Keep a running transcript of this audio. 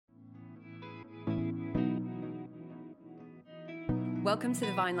Welcome to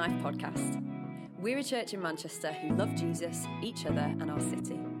the Vine Life podcast. We're a church in Manchester who love Jesus, each other, and our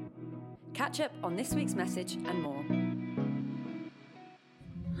city. Catch up on this week's message and more.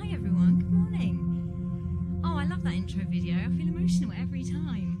 Hi everyone, good morning. Oh, I love that intro video. I feel emotional every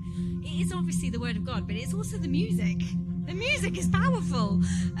time. It is obviously the word of God, but it's also the music. The music is powerful.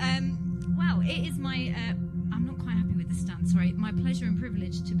 Well, it is my, I'm not quite happy with the stance, sorry, my pleasure and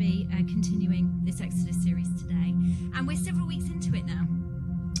privilege to be continuing this Exodus series today. And we're several weeks into it now.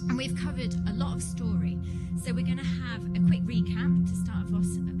 And we've covered a lot of story. So we're going to have a quick recap to start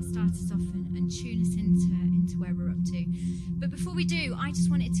us off and tune us into where we're up to. But before we do, I just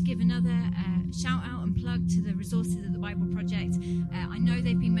wanted to give another shout out and plug to the resources of the Bible Project. I know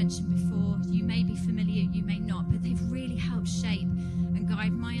they've been mentioned before. You may be familiar, you may not, but they've really helped shape and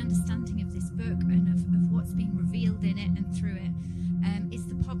guide my understanding of this book and of what's been revealed in it and through it. It's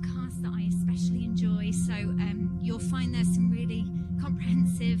the podcast that I especially enjoy. So you'll find there's some really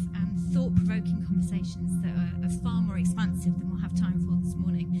comprehensive and thought-provoking conversations that are far more expansive than we'll have time for this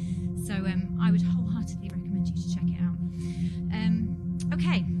morning. So I would wholeheartedly recommend you to check it out.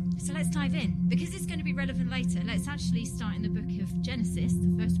 Okay, so let's dive in. Because it's going to be relevant later, let's actually start in the book of Genesis,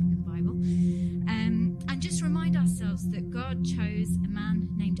 the first book of the Bible, and just remind ourselves that God chose a man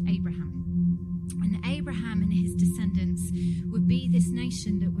named Abraham. And Abraham and his descendants would be this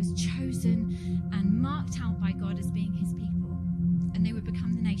nation that was chosen and marked out by God as being his people. And they would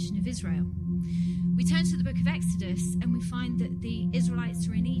become the nation of Israel. We turn to the book of Exodus and we find that the Israelites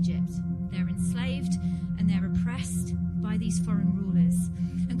are in Egypt. They're enslaved and they're oppressed by these foreign rulers.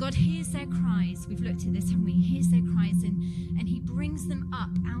 And God hears their cries. We've looked at this, haven't we? He hears their cries and he brings them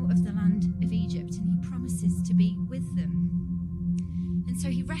up out of the land of Egypt and he promises to be with them. And so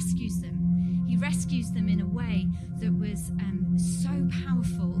he rescues them. He rescues them in a way that was so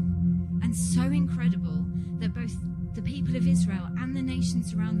powerful and so incredible that both the people of Israel and the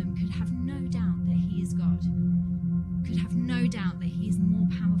nations around them could have no doubt that he is God, could have no doubt that he is more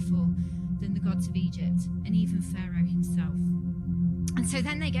powerful than the gods of Egypt and even Pharaoh himself. And so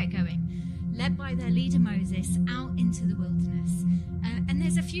then they get going, led by their leader Moses, out into the wilderness. And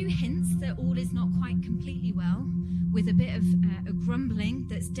there's a few hints that all is not quite completely well, with a bit of a grumbling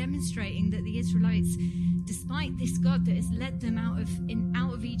that's demonstrating that the Israelites, despite this God that has led them out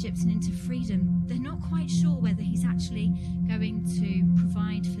of Egypt and into freedom, they're not quite sure whether he's actually going to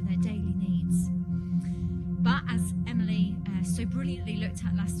provide for their daily needs. But as Emily so brilliantly looked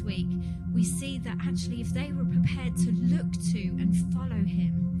at last week, we see that actually if they were prepared to look to and follow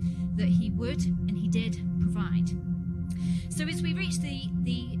him, that he would and he did provide. So as we reach the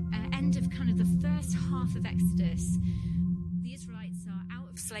end of kind of the first half of Exodus, the Israelites are out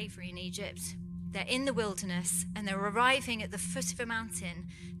of slavery in Egypt. They're in the wilderness and they're arriving at the foot of a mountain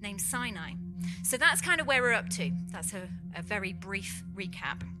named Sinai. So that's kind of where we're up to. That's a very brief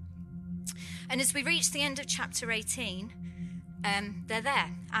recap. And as we reach the end of chapter 18, they're there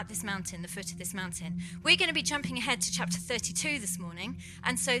at this mountain, the foot of this mountain. We're going to be jumping ahead to chapter 32 this morning,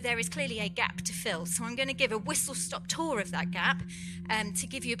 and so there is clearly a gap to fill. So I'm going to give a whistle-stop tour of that gap to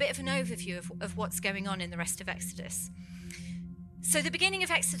give you a bit of an overview of what's going on in the rest of Exodus. So the beginning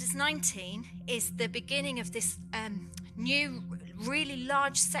of Exodus 19 is the beginning of this new, really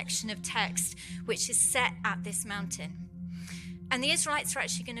large section of text which is set at this mountain. And the Israelites are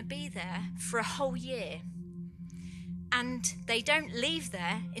actually going to be there for a whole year. And they don't leave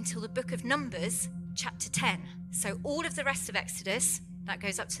there until the book of Numbers, chapter 10. So all of the rest of Exodus, that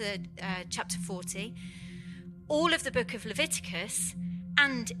goes up to chapter 40, all of the book of Leviticus,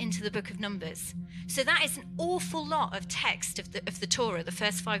 and into the book of Numbers. So that is an awful lot of text of the Torah, the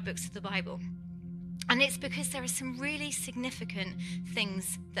first 5 books of the Bible. And it's because there are some really significant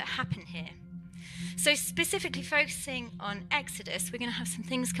things that happen here. So specifically focusing on Exodus, we're going to have some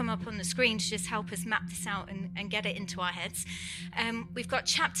things come up on the screen to just help us map this out and get it into our heads. We've got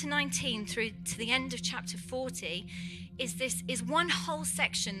chapter 19 through to the end of chapter 40 is one whole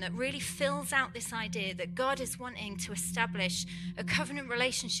section that really fills out this idea that God is wanting to establish a covenant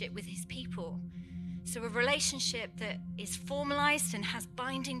relationship with his people. So a relationship that is formalized and has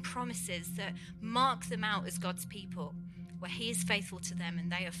binding promises that mark them out as God's people, where he is faithful to them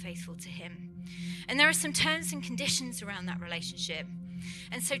and they are faithful to him. And there are some terms and conditions around that relationship.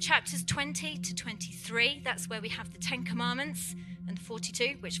 And so chapters 20 to 23, that's where we have the 10 Commandments and the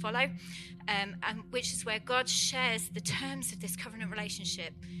 42, which follow, and which is where God shares the terms of this covenant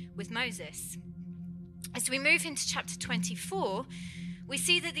relationship with Moses. As we move into chapter 24, we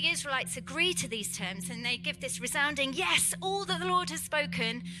see that the Israelites agree to these terms and they give this resounding, yes, all that the Lord has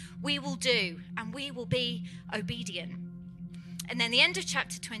spoken, we will do, and we will be obedient. And then the end of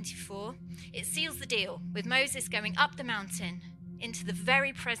chapter 24, it seals the deal with Moses going up the mountain into the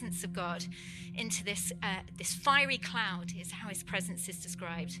very presence of God, into this fiery cloud is how his presence is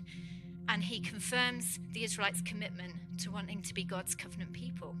described. And he confirms the Israelites' commitment to wanting to be God's covenant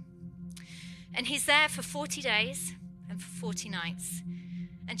people. And he's there for 40 days and for 40 nights.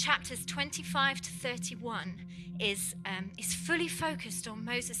 And chapters 25 to 31 is fully focused on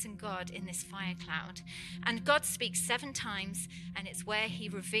Moses and God in this fire cloud. And God speaks 7 times, and it's where he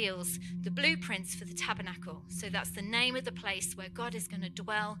reveals the blueprints for the tabernacle. So that's the name of the place where God is going to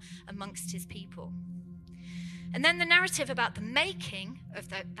dwell amongst his people. And then the narrative about the making of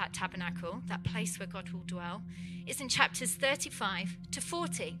that tabernacle, that place where God will dwell, is in chapters 35 to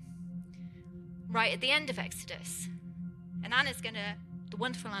 40, right at the end of Exodus. And the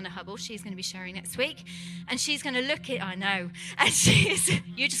wonderful Anna Hubble, she's going to be sharing next week. And she's going to look at, I know, and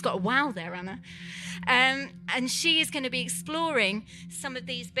you just got a wow there, Anna. And she is going to be exploring some of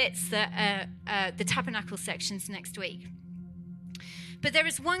these bits that the tabernacle sections next week. But there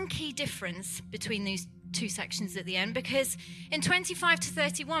is one key difference between these 2 sections at the end, because in 25 to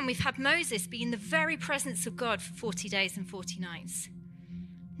 31, we've had Moses be in the very presence of God for 40 days and 40 nights.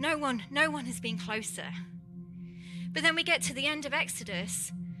 No one has been closer. But then we get to the end of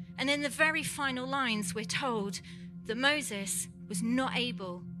Exodus, and in the very final lines, we're told that Moses was not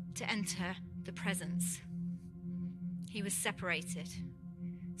able to enter the presence. He was separated.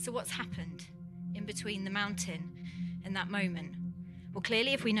 So what's happened in between the mountain and that moment? Well,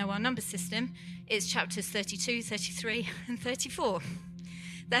 clearly, if we know our number system, it's chapters 32, 33, and 34.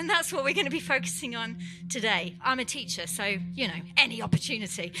 Then that's what we're going to be focusing on today. I'm a teacher, so, any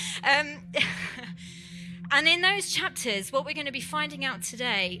opportunity. And in those chapters, what we're going to be finding out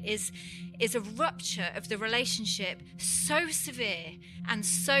today is a rupture of the relationship so severe and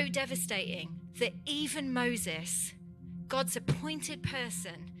so devastating that even Moses, God's appointed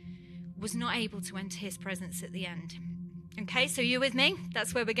person, was not able to enter his presence at the end. Okay, so you with me?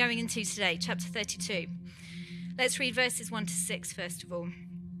 That's where we're going into today, chapter 32. Let's read verses 1 to 6 first of all.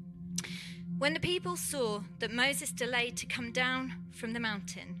 When the people saw that Moses delayed to come down from the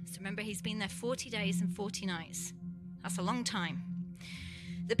mountain, so remember he's been there 40 days and 40 nights. That's a long time.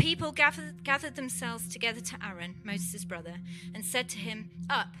 The people gathered themselves together to Aaron, Moses' brother, and said to him,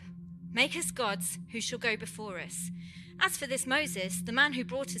 "Up, make us gods who shall go before us. As for this Moses, the man who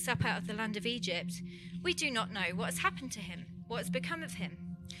brought us up out of the land of Egypt, we do not know what has happened to him, what has become of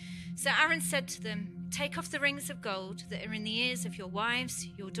him." So Aaron said to them, "Take off the rings of gold that are in the ears of your wives,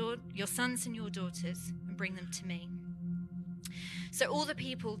 your sons and your daughters, and bring them to me." So all the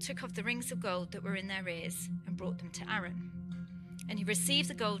people took off the rings of gold that were in their ears and brought them to Aaron. And he received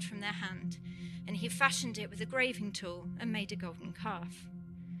the gold from their hand, and he fashioned it with a graving tool and made a golden calf.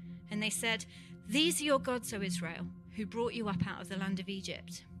 And they said, "These are your gods, O Israel, who brought you up out of the land of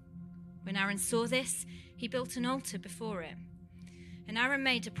Egypt." When Aaron saw this, he built an altar before it. And Aaron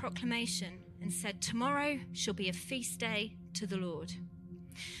made a proclamation and said, "Tomorrow shall be a feast day to the Lord."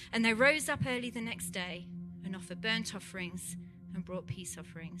 And they rose up early the next day and offered burnt offerings and brought peace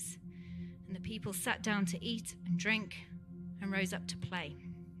offerings. And the people sat down to eat and drink and rose up to play.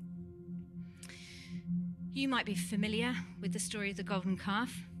 You might be familiar with the story of the golden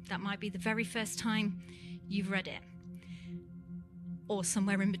calf. That might be the very first time you've read it, or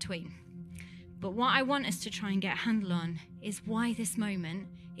somewhere in between. But what I want us to try and get a handle on is why this moment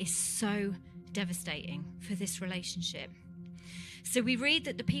is so devastating for this relationship. So we read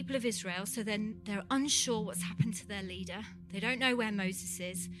that the people of Israel, so then they're unsure what's happened to their leader. They don't know where Moses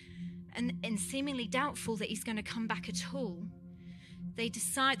is, and seemingly doubtful that he's going to come back at all. They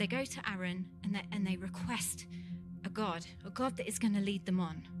go to Aaron and they request a God that is going to lead them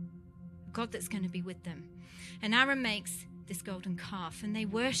on, a God that's going to be with them. And Aaron makes this golden calf, and they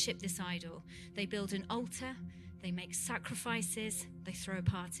worship this idol. They build an altar, they make sacrifices, they throw a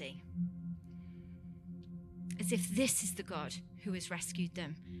party. As if this is the God who has rescued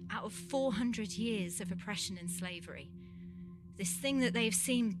them out of 400 years of oppression and slavery. This thing that they've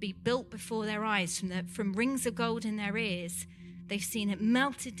seen be built before their eyes from rings of gold in their ears, they've seen it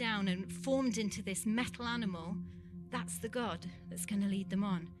melted down and formed into this metal animal. That's the God that's going to lead them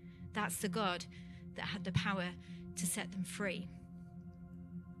on. That's the God that had the power to set them free.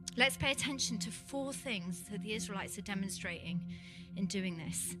 Let's pay attention to 4 things that the Israelites are demonstrating in doing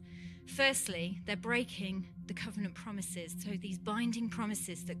this. Firstly, they're breaking the covenant promises, so these binding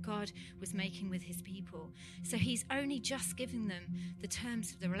promises that God was making with his people. So he's only just giving them the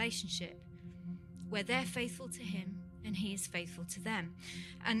terms of the relationship where they're faithful to him and he is faithful to them.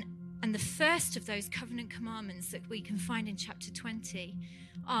 And the first of those covenant commandments that we can find in chapter 20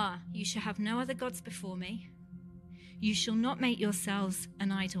 are, "You shall have no other gods before me. You shall not make yourselves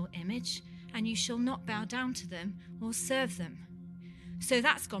an idol image, and you shall not bow down to them or serve them." So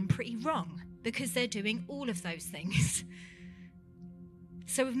that's gone pretty wrong because they're doing all of those things.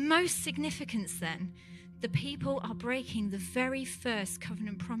 So of most significance then, the people are breaking the very first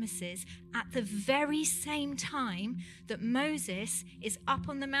covenant promises at the very same time that Moses is up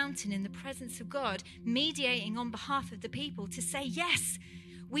on the mountain in the presence of God, mediating on behalf of the people to say, yes,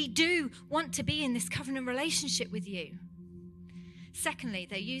 we do want to be in this covenant relationship with you. Secondly,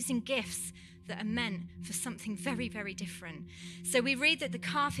 they're using gifts that are meant for something very, very different. So we read that the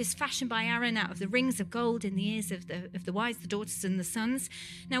calf is fashioned by Aaron out of the rings of gold in the ears of the wives, the daughters, and the sons.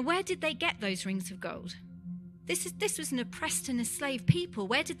 Now, where did they get those rings of gold? This was an oppressed and enslaved people.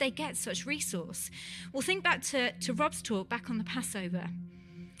 Where did they get such resource? Well, think back to Rob's talk back on the Passover.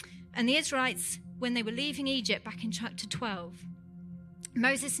 And the Israelites, when they were leaving Egypt back in chapter 12,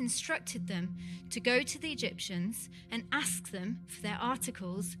 Moses instructed them to go to the Egyptians and ask them for their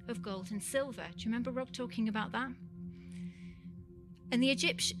articles of gold and silver. Do you remember Rob talking about that? And the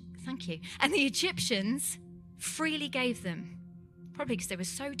Egyptians freely gave them. Probably because they were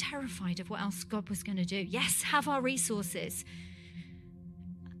so terrified of what else God was going to do. Yes, have our resources.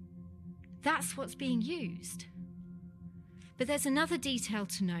 That's what's being used. But there's another detail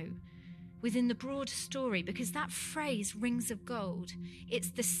to note within the broader story, because that phrase, rings of gold,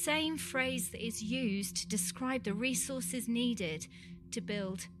 it's the same phrase that is used to describe the resources needed to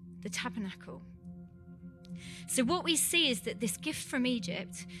build the tabernacle. So what we see is that this gift from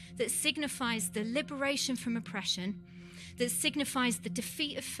Egypt that signifies the liberation from oppression, that signifies the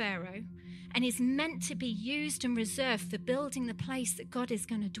defeat of Pharaoh, and is meant to be used and reserved for building the place that God is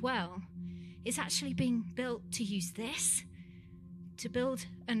going to dwell, is actually being built to use this, to build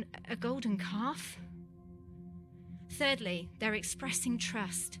a golden calf. Thirdly, they're expressing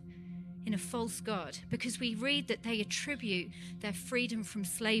trust in a false god, because we read that they attribute their freedom from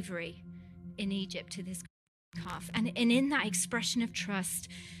slavery in Egypt to this calf. And in that expression of trust,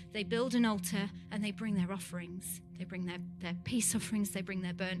 they build an altar and they bring their offerings. They bring their peace offerings, they bring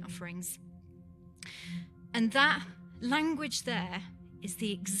their burnt offerings. And that language there is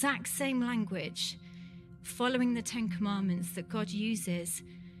the exact same language following the Ten Commandments that God uses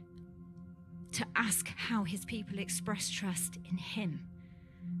to ask how his people express trust in him.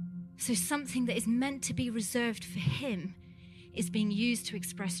 So something that is meant to be reserved for him is being used to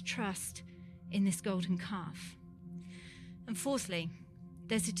express trust in this golden calf. And fourthly,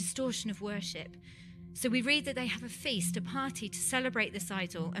 there's a distortion of worship. So we read that they have a feast, a party to celebrate this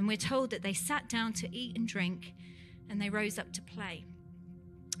idol, and we're told that they sat down to eat and drink and they rose up to play.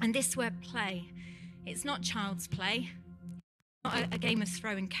 And this word play, it's not child's play, not a game of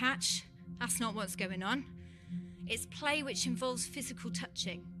throw and catch. That's not what's going on. It's play which involves physical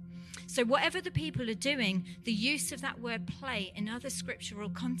touching. So whatever the people are doing, the use of that word play in other scriptural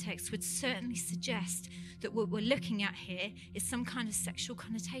contexts would certainly suggest that what we're looking at here is some kind of sexual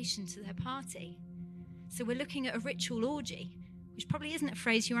connotation to their party. So we're looking at a ritual orgy, which probably isn't a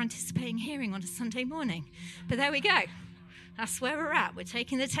phrase you're anticipating hearing on a Sunday morning. But there we go. That's where we're at. We're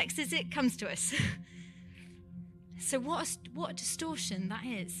taking the text as it comes to us. So what a distortion that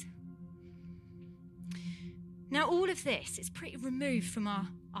is. Now, all of this is pretty removed from our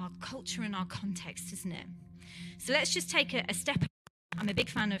culture and our context, isn't it? So let's just take a step. I'm a big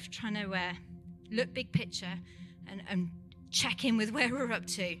fan of trying to look big picture and check in with where we're up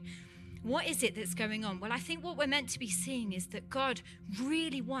to. What is it that's going on? Well, I think what we're meant to be seeing is that God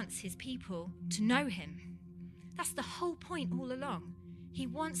really wants his people to know him. That's the whole point all along. He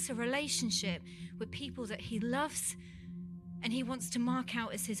wants a relationship with people that he loves and he wants to mark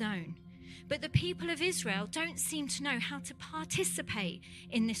out as his own. But the people of Israel don't seem to know how to participate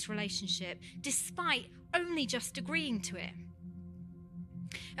in this relationship, despite only just agreeing to it.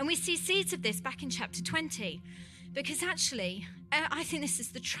 And we see seeds of this back in chapter 20, because actually, I think this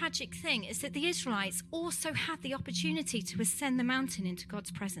is the tragic thing, is that the Israelites also had the opportunity to ascend the mountain into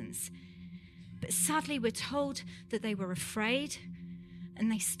God's presence. But sadly, we're told that they were afraid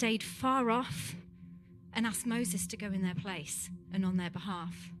and they stayed far off and asked Moses to go in their place and on their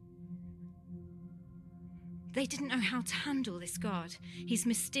behalf. They didn't know how to handle this God. He's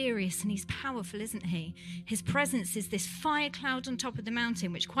mysterious and he's powerful, isn't he? His presence is this fire cloud on top of the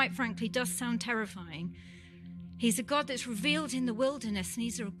mountain, which quite frankly does sound terrifying. He's a God that's revealed in the wilderness, and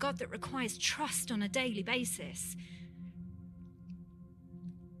he's a God that requires trust on a daily basis.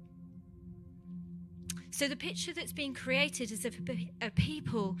 So the picture that's being created is of a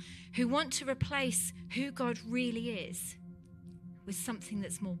people who want to replace who God really is with something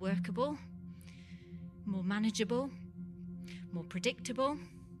that's more workable, more manageable, more predictable,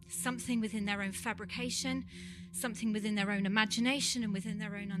 something within their own fabrication, something within their own imagination and within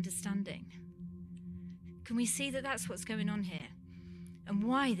their own understanding. Can we see that that's what's going on here? and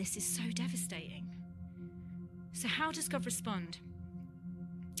why this is so devastating. So how does God respond?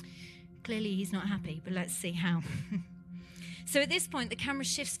 Clearly he's not happy, but let's see how. So at this point, the camera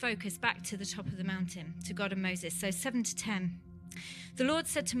shifts focus back to the top of the mountain, to God and Moses. So 7-10. The Lord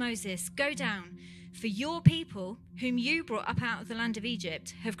said to Moses, "Go down, for your people, whom you brought up out of the land of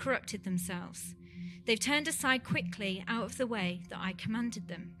Egypt, have corrupted themselves. They've turned aside quickly out of the way that I commanded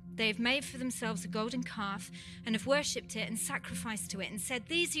them. They have made for themselves a golden calf and have worshipped it and sacrificed to it and said,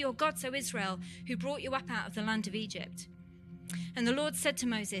 'These are your gods, O Israel, who brought you up out of the land of Egypt.' And the Lord said to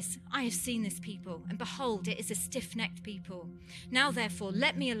Moses, 'I have seen this people, and behold, it is a stiff-necked people. Now therefore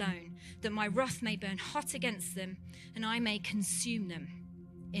let me alone, that my wrath may burn hot against them, and I may consume them,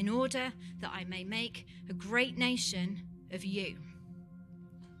 in order that I may make a great nation of you.'"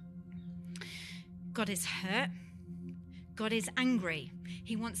 God is hurt. God is angry.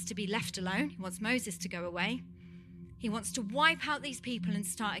 He wants to be left alone. He wants Moses to go away. He wants to wipe out these people and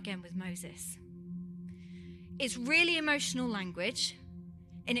start again with Moses. It's really emotional language,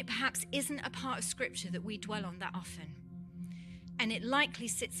 and it perhaps isn't a part of Scripture that we dwell on that often. And it likely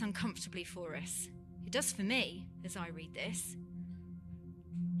sits uncomfortably for us. It does for me as I read this.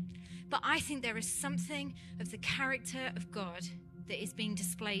 But I think there is something of the character of God that is being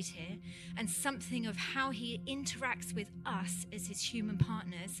displayed here, and something of how he interacts with us as his human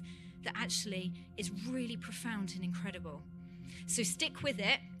partners that actually is really profound and incredible. So stick with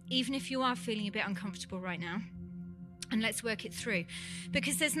it, even if you are feeling a bit uncomfortable right now, and let's work it through.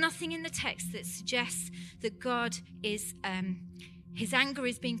 Because there's nothing in the text that suggests that God is, his anger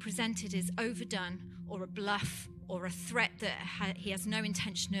is being presented as overdone or a bluff or a threat that he has no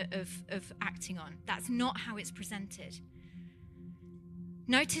intention of acting on. That's not how it's presented.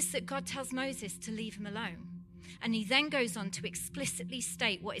 Notice that God tells Moses to leave him alone, and he then goes on to explicitly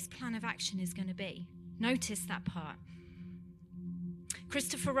state what his plan of action is going to be. Notice that part.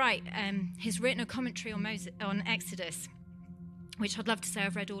 Christopher Wright has written a commentary on Exodus, which I'd love to say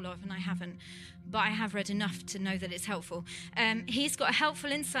I've read all of, and I haven't, but I have read enough to know that it's helpful. He's got a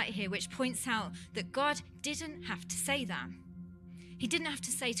helpful insight here which points out that God didn't have to say that. He didn't have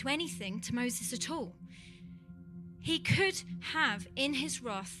to say to anything to Moses at all. He could have, in his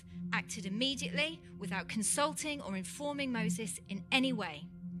wrath, acted immediately without consulting or informing Moses in any way.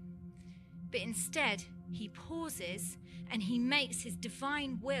 But instead, he pauses and he makes his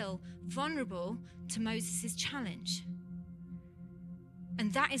divine will vulnerable to Moses' challenge.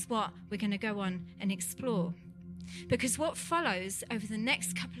 And that is what we're going to go on and explore. Because what follows over the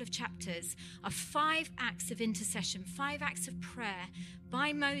next couple of chapters are 5 acts of intercession, 5 acts of prayer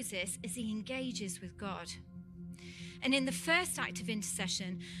by Moses as he engages with God. And in the first act of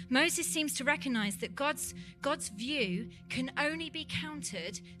intercession, Moses seems to recognize that God's view can only be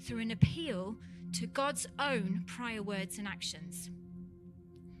countered through an appeal to God's own prior words and actions.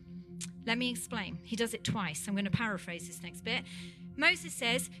 Let me explain. He does it twice. I'm going to paraphrase this next bit. Moses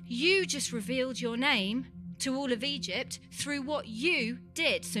says, "You just revealed your name to all of Egypt through what you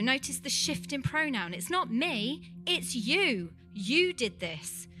did." So notice the shift in pronoun. It's not me, it's you. You did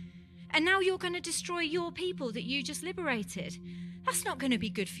this. And now you're going to destroy your people that you just liberated. That's not going to be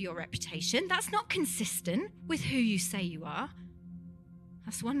good for your reputation. That's not consistent with who you say you are.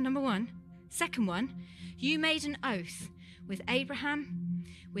 That's number one. Second one, you made an oath with Abraham,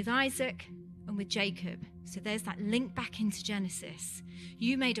 with Isaac, and with Jacob. So there's that link back into Genesis.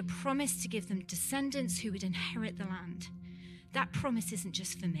 You made a promise to give them descendants who would inherit the land. That promise isn't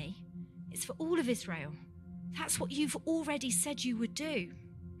just for me. It's for all of Israel. That's what you've already said you would do.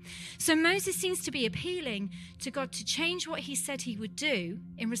 So Moses seems to be appealing to God to change what he said he would do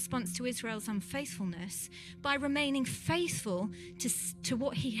in response to Israel's unfaithfulness by remaining faithful to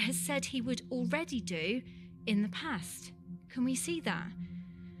what he has said he would already do in the past. Can we see that?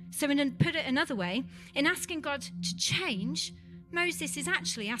 So put it another way, in asking God to change, Moses is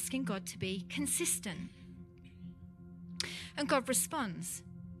actually asking God to be consistent. And God responds.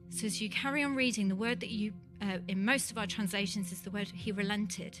 So as you carry on reading, the word that you in most of our translations is the word he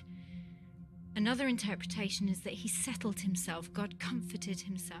relented. Another interpretation is that he settled himself. God comforted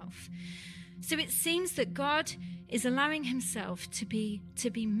himself. So it seems that God is allowing himself to be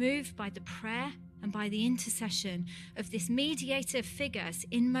moved by the prayer and by the intercession of this mediator figure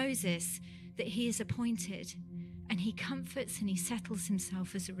in Moses that he is appointed. And he comforts and he settles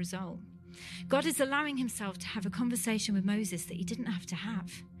himself as a result. God is allowing himself to have a conversation with Moses that he didn't have to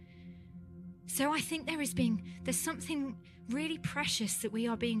have. So I think there's something really precious that we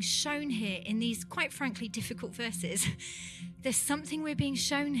are being shown here in these, quite frankly, difficult verses. There's something we're being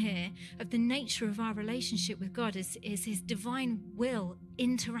shown here of the nature of our relationship with God as his divine will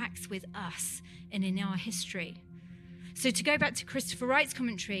interacts with us and in our history. So to go back to Christopher Wright's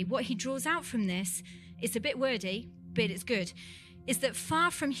commentary, what he draws out from this, it's a bit wordy, but it's good, is that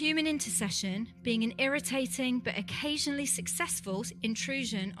far from human intercession being an irritating but occasionally successful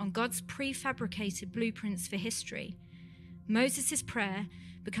intrusion on God's prefabricated blueprints for history, Moses' prayer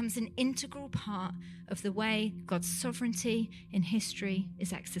becomes an integral part of the way God's sovereignty in history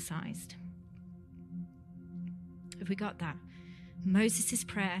is exercised. Have we got that? Moses'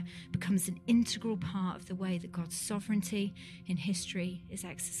 prayer becomes an integral part of the way that God's sovereignty in history is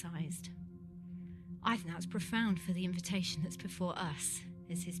exercised. I think that's profound for the invitation that's before us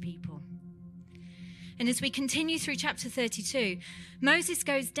as his people. And as we continue through chapter 32, Moses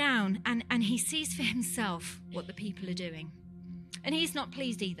goes down and he sees for himself what the people are doing. And he's not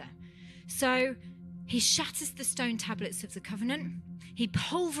pleased either. So he shatters the stone tablets of the covenant. He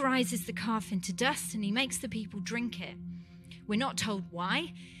pulverizes the calf into dust and he makes the people drink it. We're not told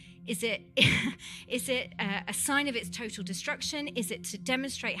why. Is it a sign of its total destruction? Is it to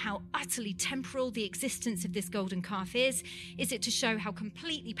demonstrate how utterly temporal the existence of this golden calf is? Is it to show how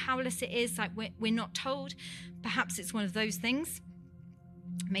completely powerless it is? Like we're not told. Perhaps it's one of those things.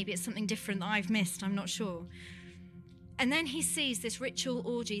 Maybe it's something different that I've missed. I'm not sure. And then he sees this ritual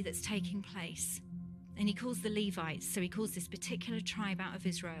orgy that's taking place. And he calls the Levites. So he calls this particular tribe out of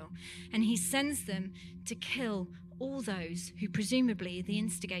Israel. And he sends them to kill all those who presumably are the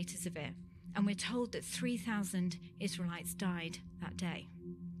instigators of it. And we're told that 3,000 Israelites died that day.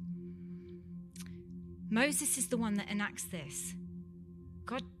 Moses is the one that enacts this.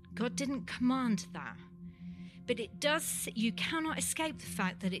 God didn't command that. But you cannot escape the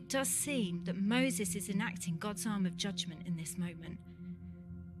fact that it does seem that Moses is enacting God's arm of judgment in this moment.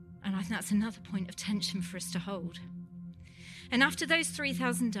 And I think that's another point of tension for us to hold. And after those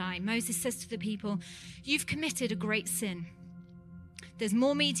 3,000 die, Moses says to the people, you've committed a great sin. There's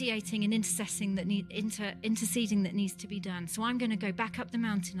more mediating and interceding that needs to be done. So I'm going to go back up the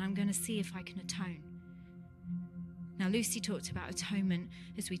mountain. I'm going to see if I can atone. Now, Lucy talked about atonement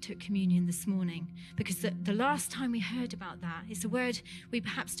as we took communion this morning, because the last time we heard about that is a word we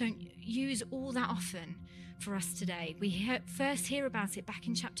perhaps don't use all that often for us today. We first hear about it back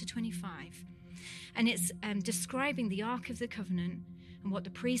in chapter 25. And it's describing the Ark of the Covenant and what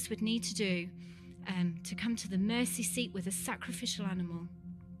the priest would need to do to come to the mercy seat with a sacrificial animal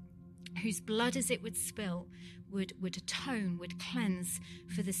whose blood as it would spill would atone, would cleanse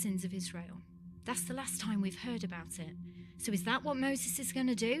for the sins of Israel. That's the last time we've heard about it. So is that what Moses is going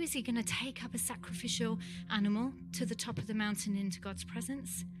to do? Is he going to take up a sacrificial animal to the top of the mountain into God's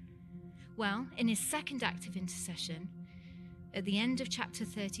presence? Well, in his second act of intercession, at the end of chapter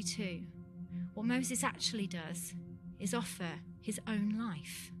 32, what Moses actually does is offer his own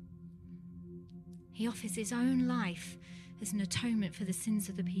life. He offers his own life as an atonement for the sins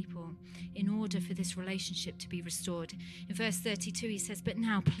of the people in order for this relationship to be restored. In verse 32, he says, but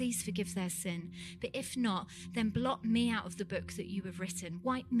now please forgive their sin. But if not, then blot me out of the book that you have written.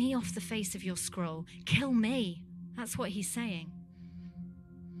 Wipe me off the face of your scroll. Kill me. That's what he's saying.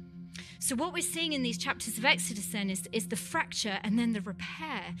 So what we're seeing in these chapters of Exodus then is the fracture and then the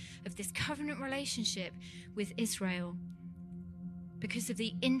repair of this covenant relationship with Israel because of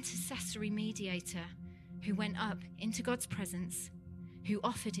the intercessory mediator who went up into God's presence, who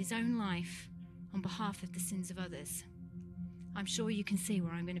offered his own life on behalf of the sins of others. I'm sure you can see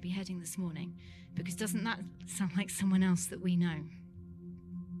where I'm going to be heading this morning, because doesn't that sound like someone else that we know?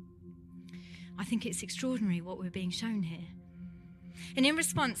 I think it's extraordinary what we're being shown here. And in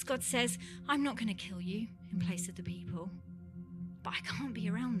response, God says, I'm not going to kill you in place of the people, but I can't be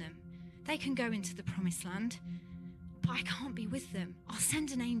around them. They can go into the promised land, but I can't be with them. I'll send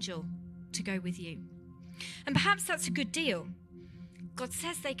an angel to go with you. And perhaps that's a good deal. God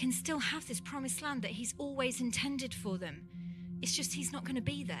says they can still have this promised land that he's always intended for them. It's just he's not going to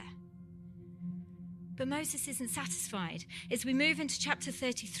be there. But Moses isn't satisfied. As we move into chapter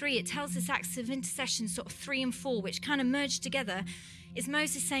 33, it tells us acts of intercession, sort of 3 and 4, which kind of merge together, is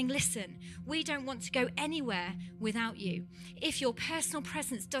Moses saying, listen, we don't want to go anywhere without you. If your personal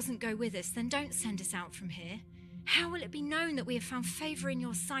presence doesn't go with us, then don't send us out from here. How will it be known that we have found favor in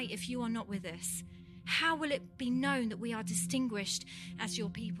your sight if you are not with us? How will it be known that we are distinguished as your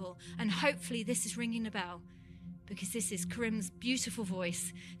people? And hopefully this is ringing a bell, because this is Karim's beautiful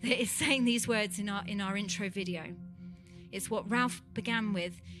voice that is saying these words in our intro video. It's what Ralph began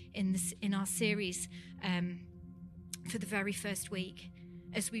with in our series for the very first week,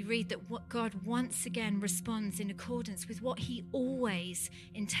 as we read that what God once again responds in accordance with what he always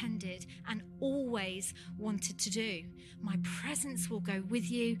intended and always wanted to do. My presence will go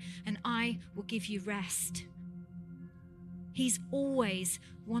with you and I will give you rest. He's always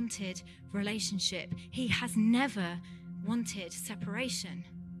wanted relationship. He has never wanted separation.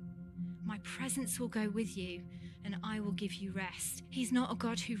 My presence will go with you and I will give you rest. He's not a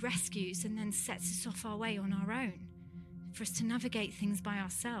God who rescues and then sets us off our way on our own for us to navigate things by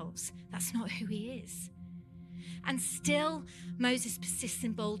ourselves. That's not who he is. And still, Moses persists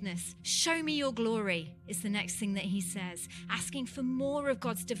in boldness. Show me your glory is the next thing that he says, asking for more of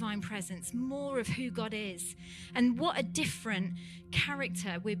God's divine presence, more of who God is. And what a different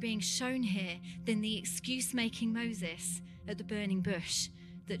character we're being shown here than the excuse-making Moses at the burning bush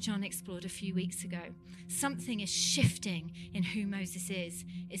that John explored a few weeks ago. Something is shifting in who Moses is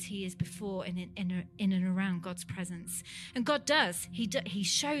as he is before in and around God's presence. And God does. He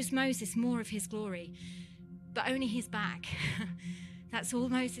shows Moses more of his glory, but only his back. That's all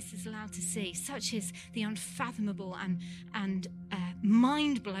Moses is allowed to see. Such is the unfathomable and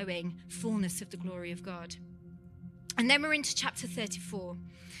mind-blowing fullness of the glory of God. And then we're into chapter 34,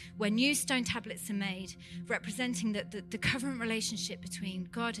 where new stone tablets are made, representing that the covenant relationship between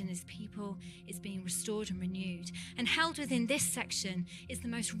God and his people is being restored and renewed. And held within this section is the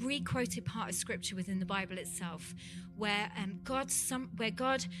most re-quoted part of Scripture within the Bible itself, where God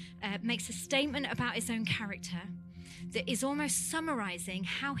makes a statement about his own character that is almost summarizing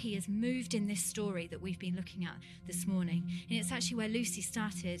how he has moved in this story that we've been looking at this morning. And it's actually where Lucy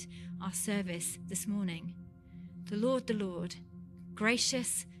started our service this morning. The Lord,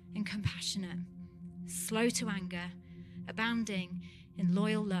 gracious and compassionate, slow to anger, abounding in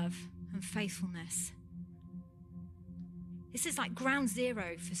loyal love and faithfulness. This is like ground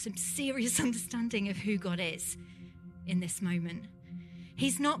zero for some serious understanding of who God is in this moment.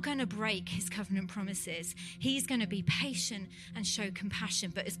 He's not going to break his covenant promises. He's going to be patient and show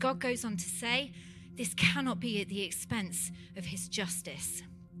compassion. But as God goes on to say, this cannot be at the expense of his justice.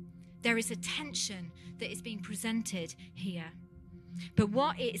 There is a tension that is being presented here. But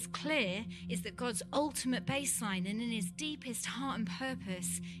what is clear is that God's ultimate baseline and in his deepest heart and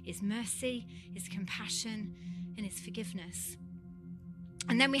purpose is mercy, is compassion, and is forgiveness.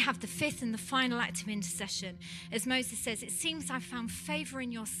 And then we have the fifth and the final act of intercession. As Moses says, it seems I've found favor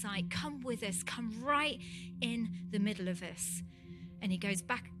in your sight. Come with us. Come right in the middle of us. And he goes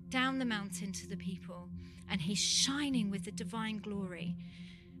back down the mountain to the people, and he's shining with the divine glory.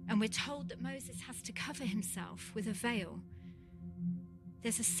 And we're told that Moses has to cover himself with a veil.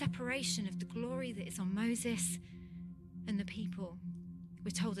 There's a separation of the glory that is on Moses and the people.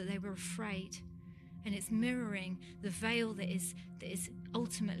 We're told that they were afraid. And it's mirroring the veil that is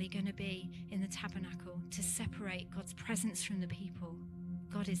ultimately going to be in the tabernacle to separate God's presence from the people.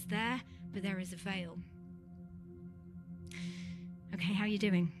 God is there, but there is a veil. Okay, how are you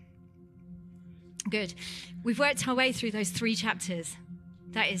doing? Good. We've worked our way through those 3 chapters.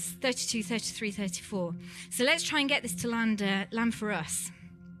 That is 32, 33, 34. So let's try and get this to land for us.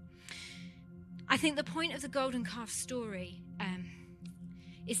 I think the point of the golden calf story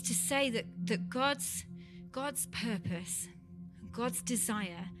is to say that God's purpose, God's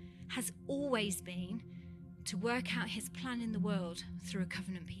desire has always been to work out his plan in the world through a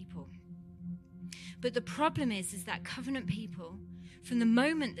covenant people. But the problem is that covenant people, from the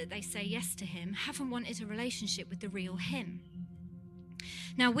moment that they say yes to him, haven't wanted a relationship with the real him.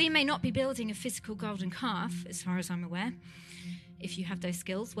 Now, we may not be building a physical golden calf, as far as I'm aware. If you have those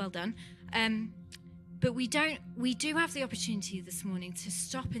skills, well done. But we do have the opportunity this morning to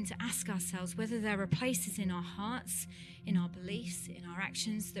stop and to ask ourselves whether there are places in our hearts, in our beliefs, in our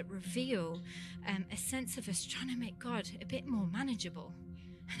actions that reveal a sense of us trying to make God a bit more manageable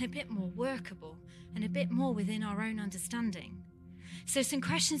and a bit more workable and a bit more within our own understanding. So some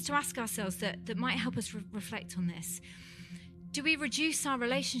questions to ask ourselves that might help us reflect on this. Do we reduce our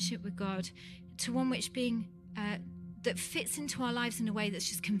relationship with God to one which that fits into our lives in a way that's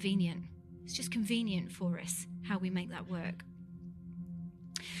just convenient? It's just convenient for us how we make that work.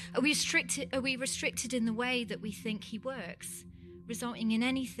 Are we restricted in the way that we think he works, resulting in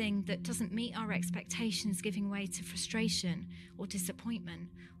anything that doesn't meet our expectations, giving way to frustration or disappointment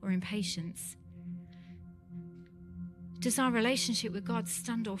or impatience? Does our relationship with God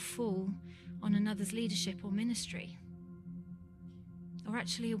stand or fall on another's leadership or ministry? Or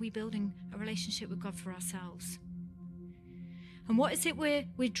actually, are we building a relationship with God for ourselves? And what is it we're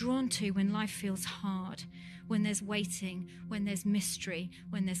drawn to when life feels hard, when there's waiting, when there's mystery,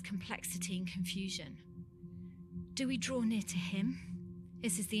 when there's complexity and confusion? Do we draw near to him?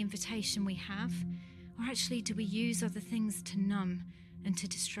 Is this the invitation we have? Or actually, do we use other things to numb and to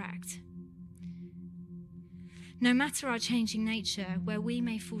distract? No matter our changing nature, where we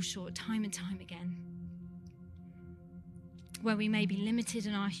may fall short time and time again, where we may be limited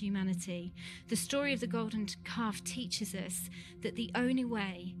in our humanity, the story of the golden calf teaches us that the only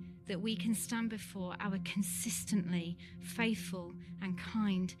way that we can stand before our consistently faithful and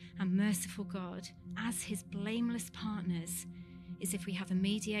kind and merciful God as his blameless partners is if we have a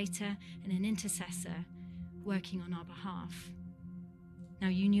mediator and an intercessor working on our behalf. Now,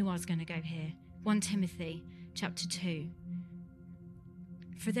 you knew I was going to go here. 1 Timothy chapter 2.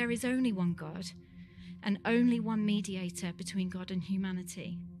 For there is only one God and only one mediator between God and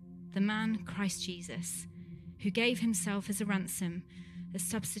humanity, the man Christ Jesus, who gave himself as a ransom, a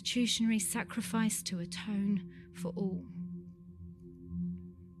substitutionary sacrifice to atone for all.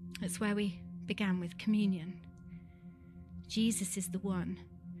 That's where we began with communion. Jesus is the one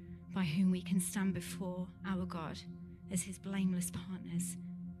by whom we can stand before our God as his blameless partners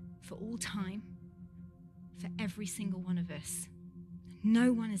for all time, for every single one of us.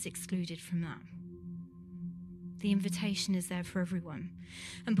 No one is excluded from that. The invitation is there for everyone.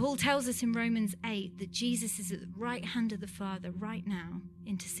 And Paul tells us in Romans 8 that Jesus is at the right hand of the Father right now,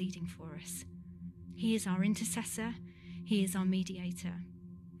 interceding for us. He is our intercessor. He is our mediator.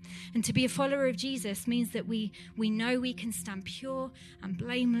 And to be a follower of Jesus means that we know we can stand pure and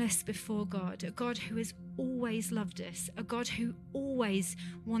blameless before God, a God who has always loved us, a God who always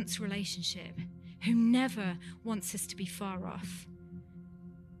wants relationship, who never wants us to be far off.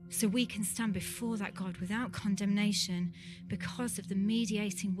 So we can stand before that God without condemnation because of the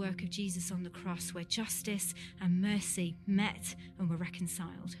mediating work of Jesus on the cross, where justice and mercy met and were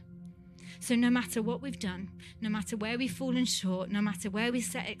reconciled. So no matter what we've done, no matter where we've fallen short, no matter where we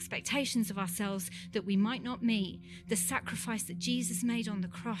set expectations of ourselves that we might not meet, the sacrifice that Jesus made on the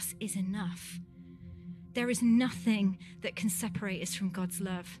cross is enough. There is nothing that can separate us from God's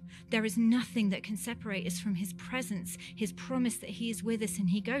love. There is nothing that can separate us from his presence, his promise that he is with us and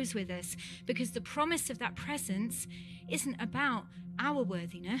he goes with us, because the promise of that presence isn't about our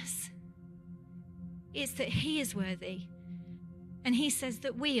worthiness. It's that he is worthy, and he says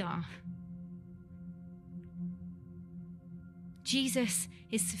that we are. Jesus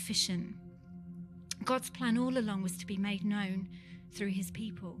is sufficient. God's plan all along was to be made known through his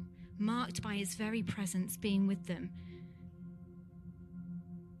people, marked by his very presence being with them.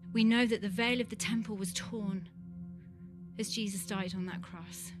 We know that the veil of the temple was torn as Jesus died on that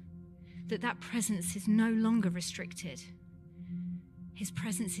cross, that presence is no longer restricted. His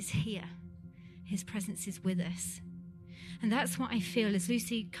presence is here. His presence is with us. And that's what I feel as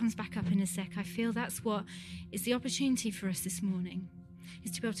Lucy comes back up in a sec. I feel that's what is the opportunity for us this morning,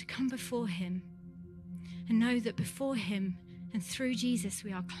 is to be able to come before him and know that before him and through Jesus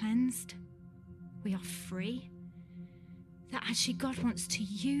we are cleansed, we are free, that actually God wants to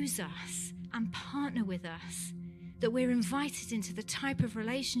use us and partner with us, that we're invited into the type of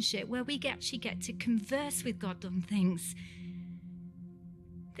relationship where we actually get to converse with God on things,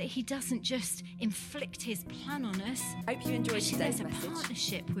 that he doesn't just inflict his plan on us. Hope you enjoyed today's message.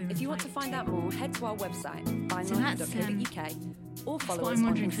 Partnership if you want to find out more, head to our website, bindlife.co.uk, or follow us I'm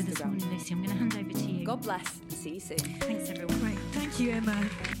on wondering for this Instagram. morning, Lucy. I'm going to hand over to you. God bless and see you soon. Thanks, everyone. Great. Thank you, Emma.